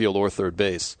center field or third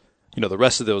base. The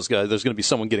rest of those guys, there's going to be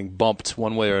someone getting bumped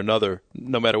one way or another,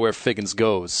 no matter where Figgins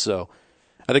goes. So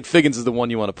I think Figgins is the one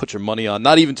you want to put your money on,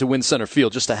 not even to win center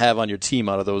field, just to have on your team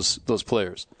out of those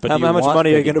players. But how much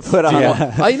money are you going to put on?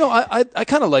 Yeah. I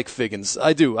kind of like Figgins.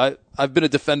 I do. I've been a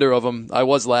defender of him. I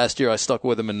was last year. I stuck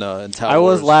with him in Tower I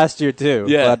was Wars. last year too.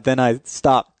 Yeah. But then I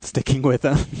stopped sticking with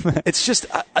him. It's just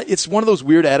it's one of those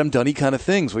weird Adam Dunny kind of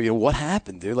things where what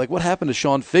happened, dude? Like what happened to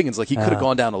Sean Figgins? Like he could have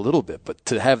gone down a little bit, but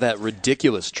to have that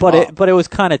ridiculous drop. But it was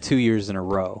kind of 2 years in a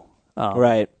row.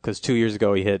 Right. Because 2 years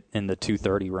ago he hit in the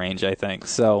 230 range, I think.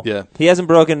 So yeah. He hasn't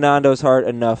broken Nando's heart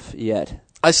enough yet.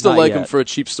 I still Not like yet. him for a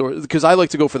cheap story because I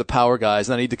like to go for the power guys,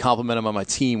 and I need to compliment him on my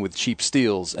team with cheap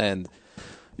steals. And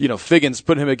Figgins,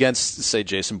 put him against, say,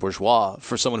 Jason Bourgeois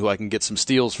for someone who I can get some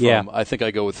steals from. Yeah. I think I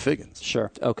go with Figgins.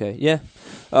 Sure. Okay, yeah.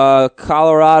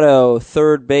 Colorado,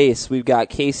 third base. We've got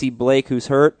Casey Blake, who's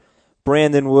hurt.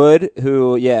 Brandon Wood,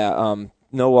 who,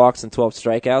 no walks and 12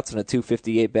 strikeouts and a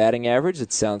 258 batting average.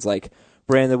 It sounds like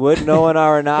Brandon Wood. Nolan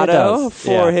Arenado,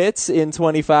 4 hits in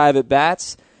 25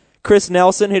 at-bats. Chris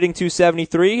Nelson hitting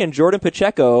 273, and Jordan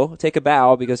Pacheco, take a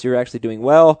bow because you're actually doing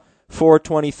well.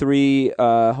 423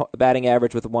 batting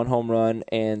average with 1 home run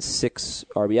and 6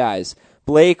 RBIs.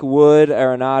 Blake, Wood,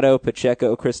 Arenado,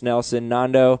 Pacheco, Chris Nelson,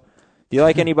 Nando. Do you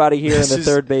like anybody here in the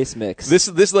third base mix? This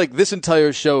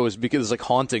entire show is because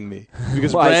haunting me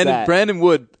because Brandon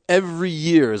Wood every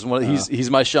year is one. He's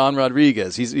my Sean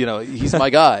Rodriguez. He's my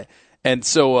guy. And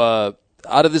so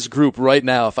out of this group right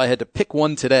now, if I had to pick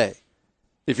one today,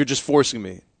 if you're just forcing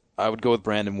me, I would go with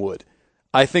Brandon Wood.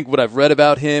 I think what I've read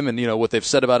about him and what they've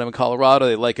said about him in Colorado,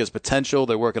 they like his potential.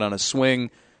 They're working on his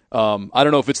swing. I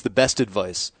don't know if it's the best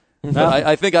advice. But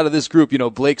I think out of this group,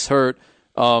 Blake's hurt.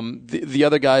 The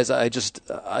other guys, I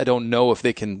don't know if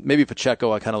they can. Maybe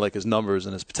Pacheco, I kind of like his numbers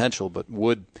and his potential, but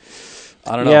Wood,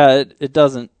 I don't know. Yeah, it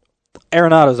doesn't.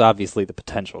 Arenado's obviously the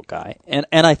potential guy, and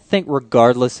I think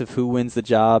regardless of who wins the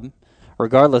job,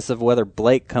 regardless of whether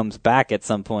Blake comes back at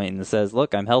some point and says,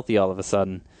 "Look, I'm healthy all of a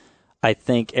sudden," I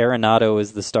think Arenado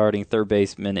is the starting third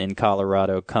baseman in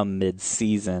Colorado come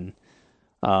mid-season.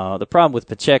 The problem with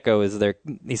Pacheco is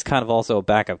he's kind of also a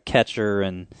backup catcher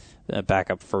and a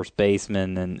backup first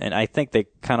baseman, and I think they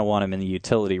kind of want him in the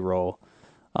utility role.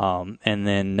 And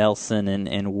then Nelson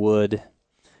and Wood.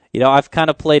 I've kind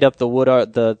of played up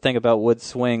the thing about Wood's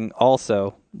swing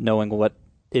also, knowing what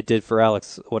it did for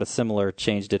what a similar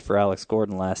change did for Alex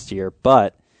Gordon last year.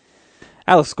 But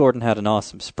Alex Gordon had an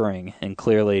awesome spring, and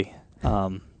clearly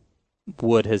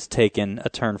Wood has taken a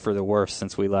turn for the worse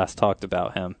since we last talked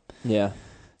about him. Yeah.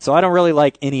 So I don't really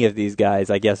like any of these guys,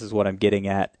 I guess is what I'm getting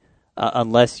at,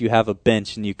 unless you have a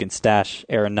bench and you can stash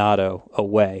Arenado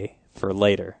away for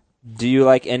later. Do you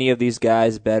like any of these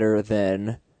guys better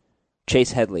than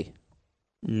Chase Headley?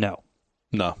 No.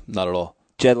 No, not at all.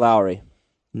 Jed Lowry?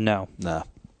 No. Nah.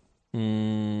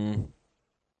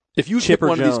 If you Chipper pick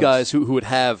one Jones. of these guys who would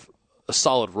have a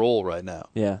solid role right now,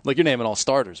 yeah, like you're naming all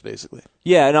starters, basically.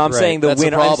 Yeah, no, I'm saying the That's the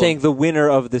winner. I'm problem. saying the winner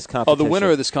of this competition. Oh, the winner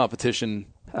of this competition.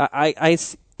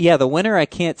 The winner I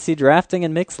can't see drafting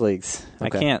in mixed leagues.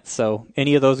 Okay. I can't. So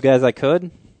any of those guys I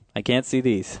can't see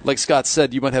these. Like Scott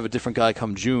said, you might have a different guy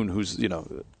come June who's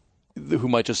who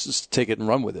might just take it and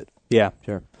run with it. Yeah,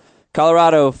 sure.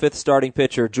 Colorado fifth starting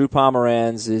pitcher Drew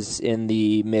Pomeranz is in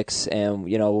the mix, and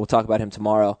we'll talk about him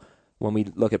tomorrow when we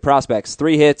look at prospects.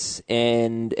 3 hits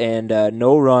and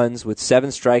no runs with 7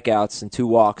 strikeouts and 2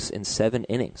 walks in 7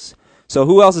 innings. So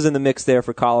who else is in the mix there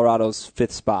for Colorado's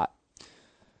 5th spot?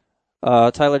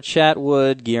 Tyler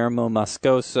Chatwood, Guillermo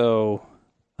Moscoso,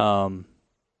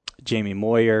 Jamie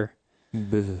Moyer.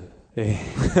 A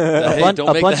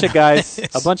bunch of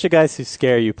guys who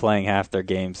scare you playing half their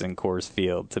games in Coors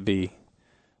Field, to be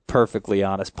perfectly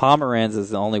honest. Pomeranz is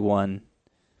the only one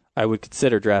I would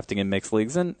consider drafting in mixed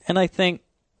leagues, and I think,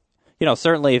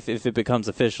 certainly if it becomes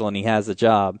official and he has a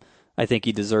job, I think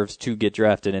he deserves to get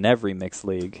drafted in every mixed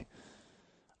league.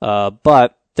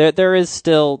 But there is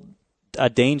still a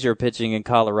danger pitching in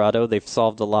Colorado. They've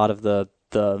solved a lot of the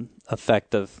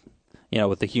effect of,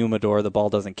 with the humidor, the ball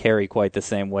doesn't carry quite the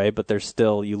same way, but there's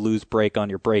still, you lose break on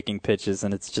your breaking pitches,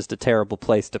 and it's just a terrible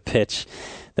place to pitch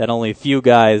that only a few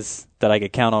guys that I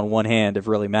could count on one hand have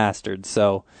really mastered.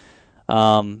 So,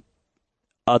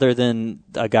 other than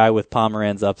a guy with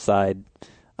Pomeranz upside,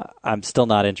 I'm still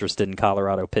not interested in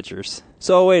Colorado pitchers.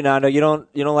 So wait, Nando, you don't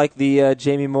like the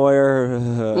Jamie Moyer?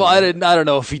 Well, I don't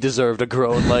know if he deserved a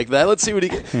groan like that. Let's see what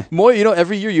he. Moyer,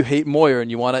 every year you hate Moyer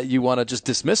and you wanna just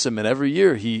dismiss him, and every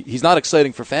year he's not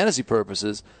exciting for fantasy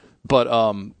purposes, but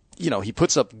he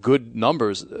puts up good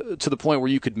numbers to the point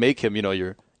where you could make him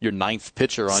your 9th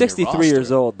pitcher on 63 your roster.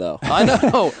 years old though. I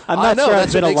know. I'm not sure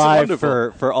I've been alive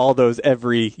for for all those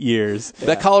every years.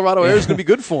 That Colorado air is going to be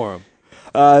good for him.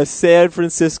 San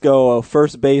Francisco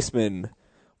first baseman.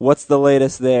 What's the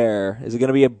latest there? Is it going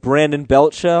to be a Brandon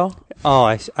Belt show?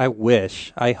 Oh, I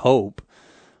wish. I hope.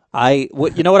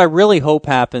 What I really hope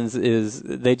happens is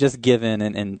they just give in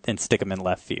and stick him in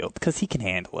left field because he can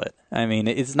handle it. I mean,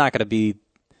 it's not going to be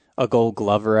a Gold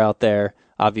Glover out there.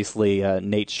 Obviously,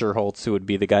 Nate Scherholtz, who would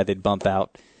be the guy they'd bump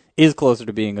out, is closer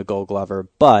to being a Gold Glover.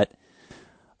 But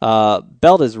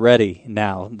Belt is ready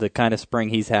now. The kind of spring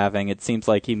he's having, it seems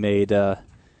like he made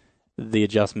the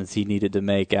adjustments he needed to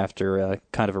make after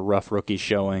kind of a rough rookie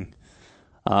showing.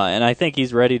 And I think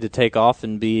he's ready to take off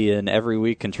and be an every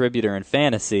week contributor in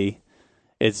fantasy.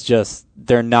 It's just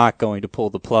they're not going to pull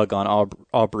the plug on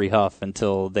Aubrey Huff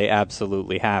until they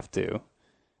absolutely have to.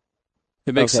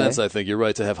 It makes sense, I think. You're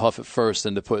right to have Huff at first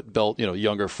and to put Belt,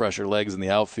 younger, fresher legs in the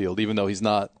outfield, even though he's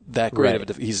not that great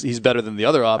of a he's better than the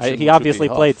other option. He obviously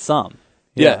played some.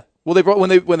 Yeah. Well, they brought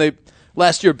when they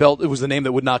last year Belt, it was the name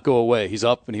that would not go away. He's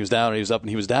up and he was down and he was up and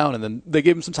he was down, and then they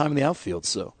gave him some time in the outfield.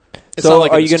 So it's not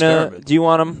like are an you gonna? experiment. Do you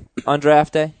want him on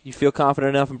draft day? You feel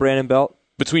confident enough in Brandon Belt?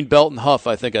 Between Belt and Huff,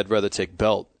 I think I'd rather take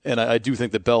Belt, and I do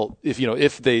think that Belt,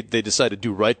 if they decide to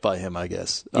do right by him, I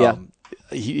guess.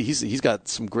 He's got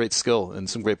some great skill and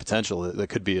some great potential that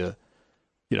could be a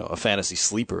fantasy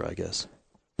sleeper, I guess.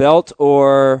 Belt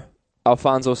or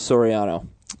Alfonso Soriano?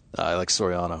 I like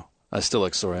Soriano. I still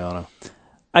like Soriano.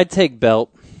 I'd take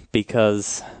Belt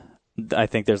because I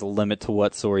think there's a limit to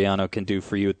what Soriano can do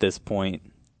for you at this point,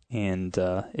 and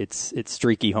it's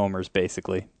streaky homers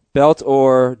basically. Belt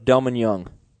or Delman Young?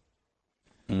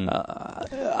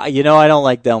 I don't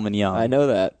like Delman Young. I know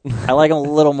that. I like him a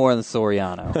little more than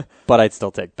Soriano, but I'd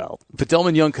still take Belt. But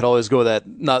Delman Young could always go that,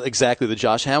 not exactly the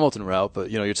Josh Hamilton route, but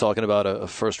you're talking about a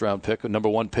first-round pick, a number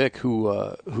one pick, who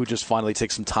just finally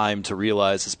takes some time to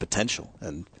realize his potential.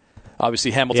 And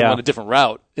obviously Hamilton went a different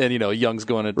route, and Young's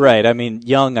going to right. I mean,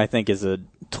 Young I think is a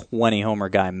 20-homer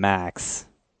guy max.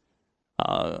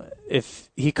 If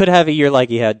he could have a year like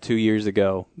he had 2 years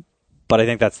ago. But I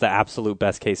think that's the absolute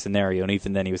best-case scenario, and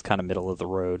even then he was kind of middle of the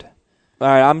road. All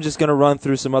right, I'm just going to run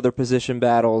through some other position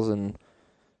battles and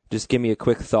just give me a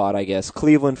quick thought, I guess.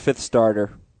 Cleveland, fifth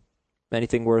starter.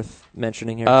 Anything worth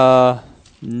mentioning here?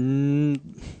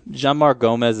 Jean-Marc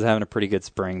Gomez is having a pretty good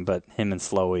spring, but him and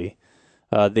Slowey,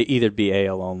 they either be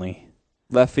AL only.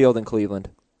 Left field in Cleveland.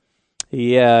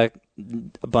 Yeah,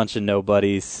 a bunch of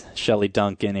nobodies. Shelley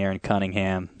Duncan, Aaron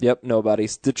Cunningham. Yep,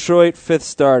 nobodies. Detroit, fifth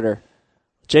starter.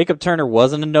 Jacob Turner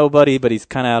wasn't a nobody, but he's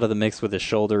kind of out of the mix with his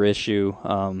shoulder issue.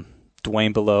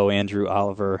 Dwayne Below, Andrew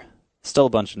Oliver, still a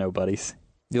bunch of nobodies.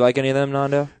 You like any of them,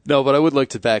 Nando? No, but I would like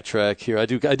to backtrack here. I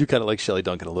do kind of like Shelley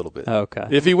Duncan a little bit. Okay.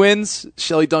 If he wins,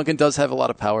 Shelley Duncan does have a lot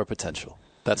of power potential.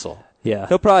 That's all. Yeah.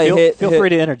 He'll probably Feel free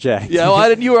to interject. Yeah,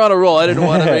 well, you were on a roll. I didn't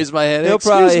want to raise my hand. He'll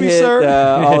Excuse probably me, hit sir.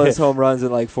 all his home runs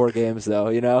in like 4 games, though.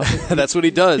 That's what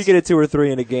he does. You get a 2 or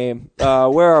 3 in a game.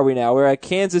 Where are we now? We're at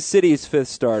Kansas City's fifth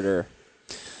starter.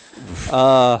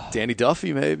 Danny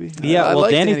Duffy, maybe. Yeah, I well,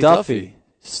 like Danny Duffy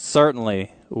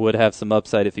certainly would have some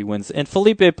upside if he wins. And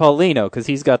Felipe Paulino, because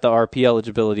he's got the RP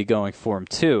eligibility going for him,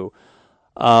 too.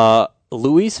 Is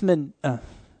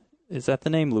that the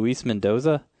name? Luis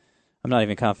Mendoza? I'm not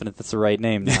even confident that's the right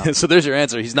name now. So there's your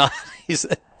answer. He's not. Let's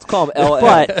call him LL.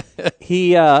 But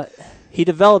he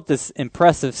developed this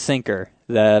impressive sinker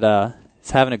that is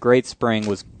having a great spring.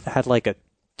 Had like a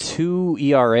 2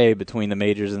 ERA between the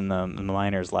majors and the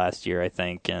minors last year, I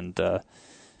think, and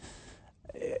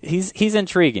he's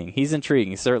intriguing. He's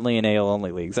intriguing. Certainly in AL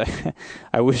only leagues.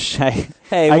 I wish I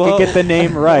could get the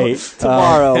name right.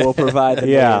 Tomorrow we'll provide the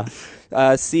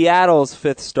name. Seattle's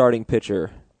fifth starting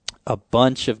pitcher. A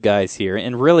bunch of guys here,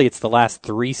 and really it's the last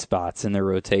 3 spots in their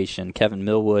rotation. Kevin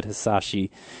Millwood,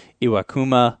 Hisashi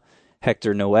Iwakuma,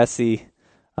 Hector Noesi,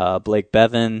 Blake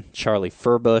Bevan, Charlie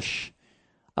Furbush.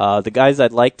 The guys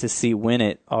I'd like to see win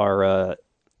it are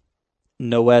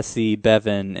Noesi,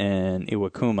 Bevan, and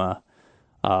Iwakuma.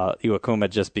 Iwakuma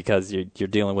just because you're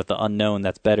dealing with the unknown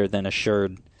that's better than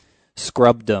assured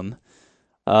scrubdom.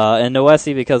 And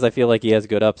Noesi because I feel like he has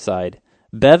good upside.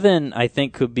 Bevan, I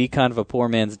think, could be kind of a poor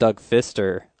man's Doug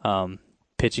Fister,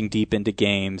 pitching deep into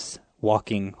games,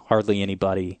 walking hardly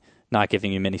anybody, not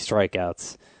giving you many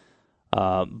strikeouts.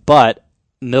 But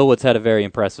Millwood's had a very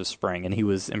impressive spring, and he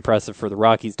was impressive for the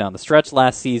Rockies down the stretch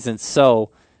last season, so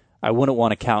I wouldn't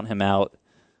want to count him out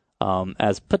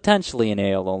as potentially an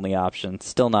AL-only option.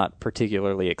 Still not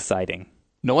particularly exciting.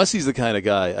 Noesi's the kind of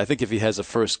guy, I think if he has a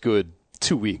first good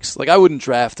 2 weeks, like I wouldn't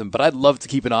draft him, but I'd love to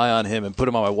keep an eye on him and put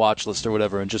him on my watch list or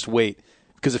whatever and just wait.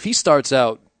 Because if he starts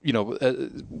out,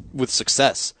 with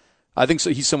success, I think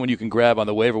so. He's someone you can grab on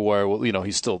the waiver wire. Well,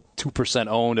 he's still 2%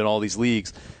 owned in all these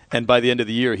leagues. And by the end of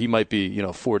the year, he might be,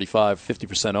 45,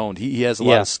 50% owned. He has a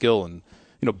lot of skill and,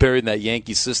 buried in that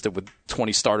Yankee system with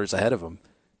 20 starters ahead of him.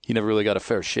 He never really got a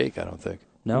fair shake, I don't think.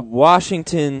 No.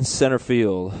 Washington center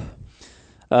field.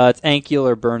 It's Ankiel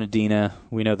or Bernardina.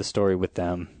 We know the story with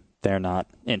them. They're not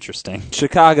interesting.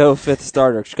 Chicago fifth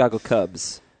starter, Chicago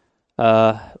Cubs.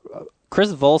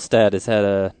 Chris Volstad has had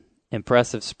a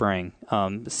impressive spring.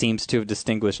 Seems to have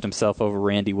distinguished himself over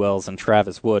Randy Wells and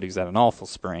Travis Wood, who's had an awful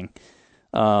spring.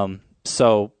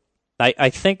 So I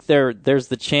think there's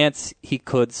the chance he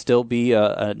could still be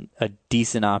a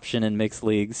decent option in mixed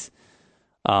leagues,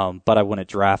 but I wouldn't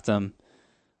draft him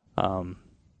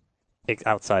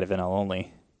outside of NL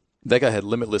only. That guy had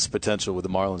limitless potential with the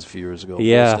Marlins a few years ago.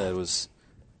 Yeah. Volstad was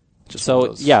just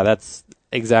that's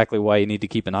exactly why you need to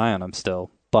keep an eye on him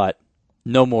still, but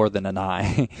no more than an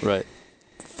eye. Right.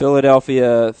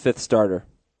 Philadelphia fifth starter.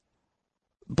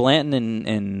 Blanton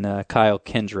and Kyle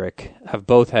Kendrick have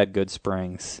both had good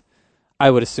springs.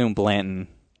 I would assume Blanton,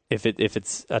 if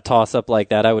it's a toss-up like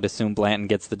that, I would assume Blanton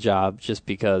gets the job just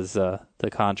because the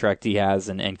contract he has,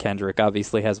 and Kendrick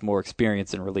obviously has more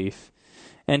experience in relief.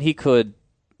 And he could,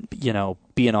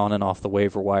 be an on and off the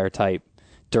waiver wire type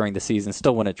during the season,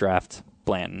 still win a draft.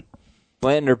 Blanton.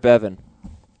 Blanton or Bevan?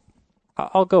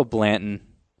 I'll go Blanton,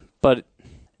 but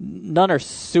none are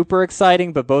super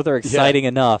exciting, but both are exciting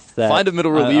enough that find a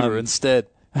middle reliever instead.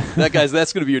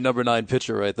 That's going to be your number 9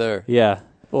 pitcher right there. Yeah,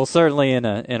 well, certainly in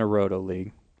a roto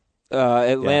league.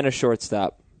 Atlanta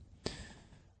shortstop.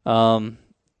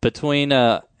 Between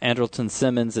Andrelton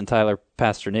Simmons and Tyler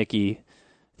Pastornicky,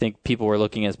 I think people were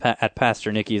looking at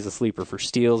Pastornicky as a sleeper for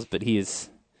steals, but he has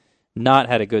not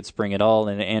had a good spring at all.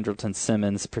 And Andrelton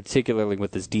Simmons, particularly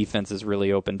with his defense, has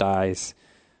really opened eyes.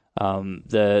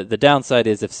 The downside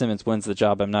is if Simmons wins the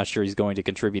job, I'm not sure he's going to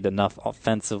contribute enough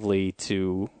offensively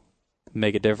to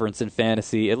make a difference in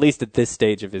fantasy, at least at this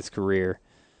stage of his career.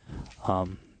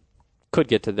 Could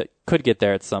get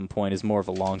there at some point. Is more of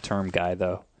a long-term guy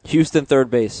though. Houston third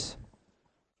base.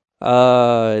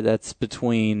 That's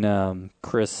between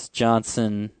Chris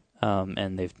Johnson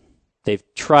and they've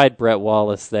tried Brett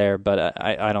Wallace there, but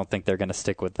I don't think they're going to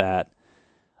stick with that.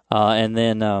 And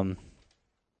then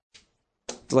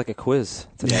it's like a quiz.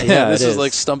 This is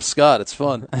like Stump Scott. It's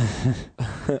fun.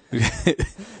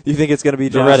 You think it's going to be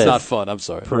No, it's not fun. I'm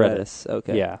sorry. Paredes.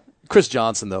 Okay. Yeah. Chris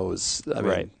Johnson though is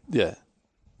right. Yeah.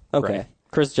 Okay. Right.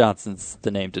 Chris Johnson's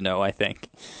the name to know, I think.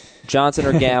 Johnson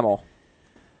or Gamble?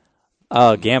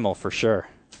 Gamble for sure.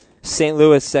 St.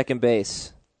 Louis second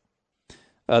base.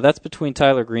 That's between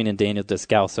Tyler Green and Daniel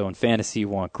Descalso. In fantasy, you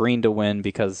want Green to win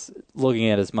because looking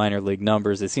at his minor league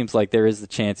numbers, it seems like there is the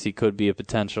chance he could be a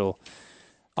potential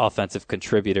offensive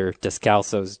contributor.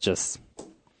 Descalso's just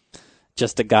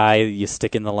a guy you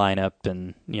stick in the lineup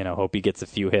and hope he gets a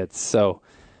few hits. So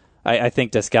I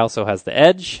think Descalso has the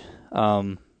edge,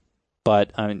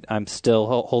 but I'm still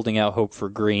holding out hope for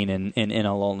Green in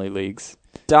NL-only leagues.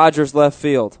 Dodgers left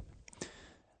field.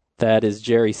 That is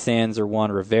Jerry Sands or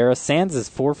Juan Rivera. Sands is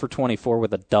 4 for 24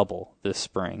 with a double this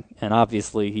spring, and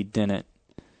obviously he didn't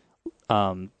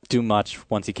do much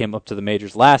once he came up to the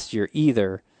majors last year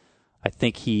either. I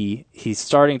think he's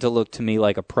starting to look to me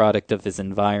like a product of his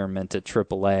environment at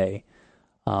AAA.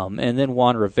 And then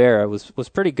Juan Rivera was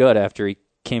pretty good after he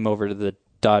came over to the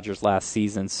Dodgers last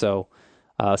season, so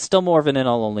still more of an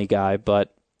NL-only guy,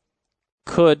 but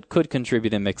could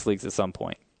contribute in mixed leagues at some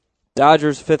point.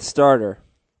 Dodgers fifth starter.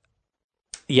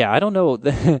 Yeah, I don't know.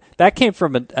 That came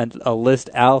from a list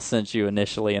Al sent you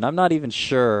initially, and I'm not even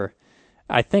sure.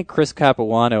 I think Chris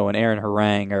Capuano and Aaron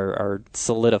Harang are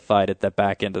solidified at the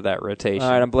back end of that rotation. All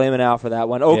right, I'm blaming Al for that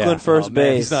one. Oakland first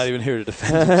base. He's not even here to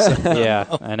defend himself.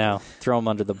 Yeah, I know. Throw him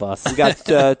under the bus. We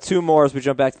got 2 more as we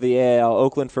jump back to the AL.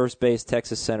 Oakland first base,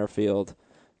 Texas center field.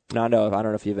 No, I don't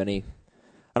know if you have any.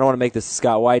 I don't want to make this a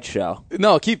Scott White show.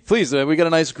 No, please. We got a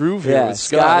nice groove here with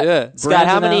Scott. Yeah. Scott,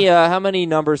 how many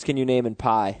numbers can you name in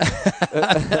pi?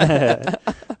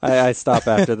 I stop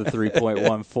after the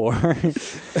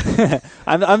 3.14.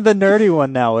 I'm the nerdy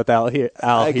one now with Al here.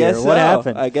 What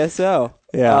happened? I guess so.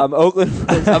 Yeah. Oakland.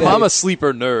 I'm a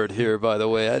sleeper nerd here, by the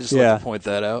way. I just like to point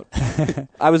that out.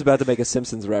 I was about to make a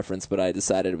Simpsons reference, but I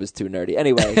decided it was too nerdy.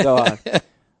 Anyway, go on.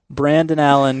 Brandon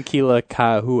Allen, Keila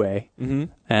Kahue,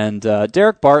 and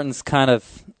Derek Barton's kind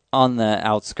of on the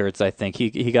outskirts, I think.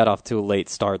 He got off to a late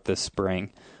start this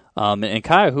spring. And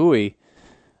Kahue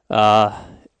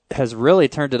has really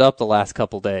turned it up the last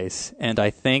couple days, and I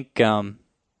think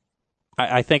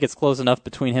I think it's close enough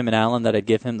between him and Allen that I'd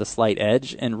give him the slight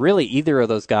edge. And really, either of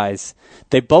those guys,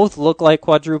 they both look like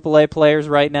quadruple A players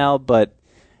right now, but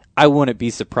I wouldn't be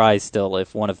surprised still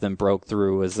if one of them broke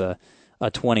through as a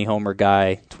 20-homer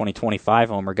guy, 25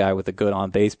 homer guy with a good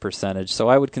on-base percentage. So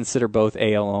I would consider both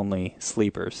AL-only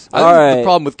sleepers. The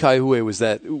problem with Kahue was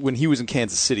that when he was in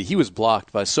Kansas City, he was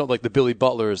blocked by the Billy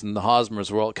Butlers and the Hosmers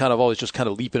were all kind of always just kind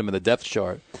of leaping him in the depth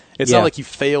chart. It's not like he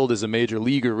failed as a major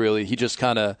leaguer, really. He just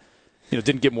kind of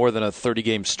didn't get more than a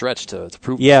 30-game stretch to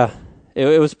prove it. Yeah,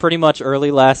 it was pretty much early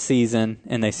last season,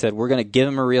 and they said, we're going to give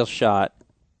him a real shot.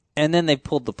 And then they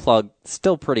pulled the plug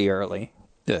still pretty early.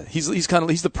 Yeah, he's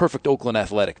the perfect Oakland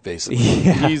Athletic, basically.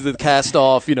 Yeah. He's the cast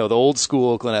off, the old school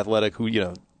Oakland Athletic who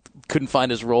couldn't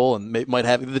find his role and might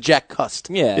have the Jack Cust,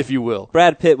 if you will.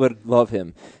 Brad Pitt would love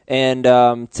him. And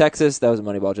Texas, that was a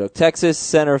Moneyball joke. Texas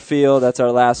center field, that's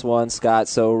our last one, Scott.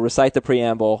 So recite the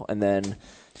preamble and then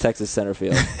Texas center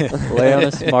field.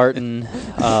 Leonis Martin,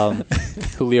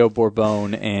 Julio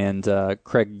Bourbon, and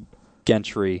Craig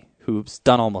Gentry, who's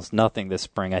done almost nothing this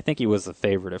spring. I think he was the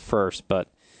favorite at first, but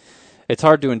it's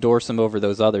hard to endorse him over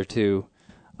those other two.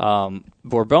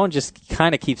 Bourbon just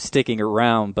kind of keeps sticking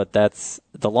around, but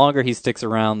the longer he sticks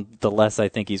around, the less I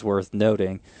think he's worth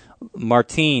noting.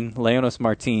 Leonys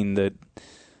Martin,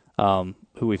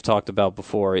 who we've talked about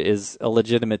before, is a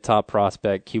legitimate top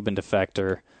prospect, Cuban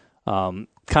defector.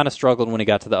 Kind of struggled when he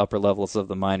got to the upper levels of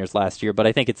the minors last year, but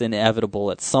I think it's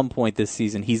inevitable at some point this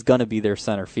season he's going to be their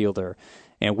center fielder.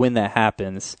 And when that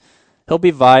happens, he'll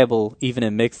be viable even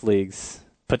in mixed leagues,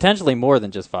 potentially more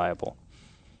than just viable.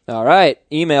 All right,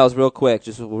 emails real quick.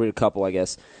 We'll read a couple, I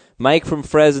guess. Mike from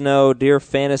Fresno, dear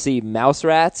fantasy mouse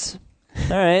rats.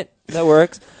 All right, that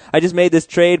works. I just made this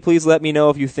trade. Please let me know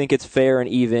if you think it's fair and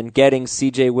even. Getting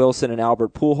C.J. Wilson and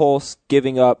Albert Pujols,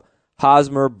 giving up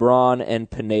Hosmer, Braun, and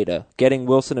Pineda. Getting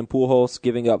Wilson and Pujols,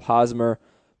 giving up Hosmer,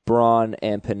 Braun,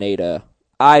 and Pineda.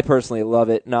 I personally love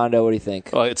it. Nando, what do you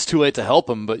think? Well, it's too late to help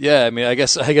him, but yeah, I mean, I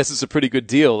guess it's a pretty good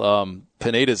deal.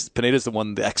 Pineda's the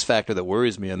one, the X factor that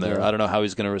worries me in there. Yeah. I don't know how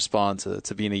he's going to respond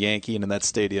to being a Yankee and in that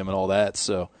stadium and all that.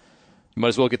 So you might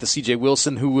as well get the C.J.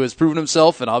 Wilson, who has proven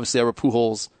himself, and obviously Albert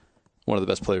Pujols, one of the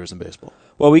best players in baseball.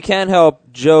 Well, we can't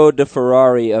help Joe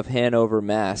DeFerrari of Hanover,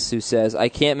 Mass., who says, I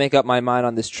can't make up my mind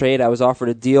on this trade. I was offered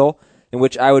a deal in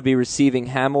which I would be receiving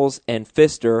Hamels and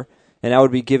Pfister, and I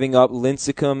would be giving up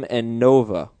Lincecum and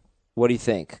Nova. What do you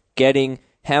think? Getting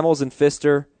Hamels and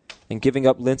Pfister and giving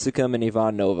up Lincecum and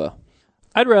Ivan Nova.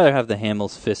 I'd rather have the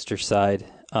Hamels-Pfister side.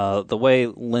 The way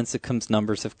Lincecum's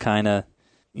numbers have kind of,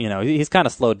 he's kind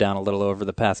of slowed down a little over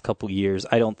the past couple years.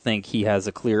 I don't think he has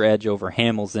a clear edge over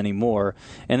Hamels anymore.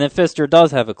 And then Pfister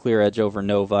does have a clear edge over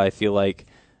Nova, I feel like,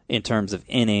 in terms of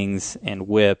innings and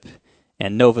whip.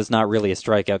 And Nova's not really a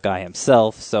strikeout guy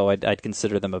himself, so I'd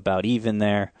consider them about even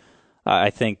there.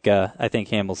 I think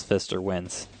Hamels-Pfister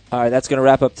wins. All right, that's going to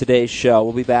wrap up today's show.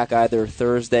 We'll be back either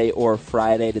Thursday or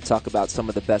Friday to talk about some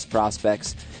of the best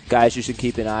prospects, guys you should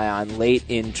keep an eye on late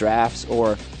in drafts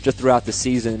or just throughout the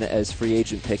season as free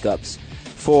agent pickups.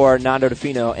 For Nando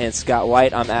DeFino and Scott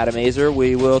White, I'm Adam Azer.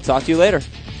 We will talk to you later.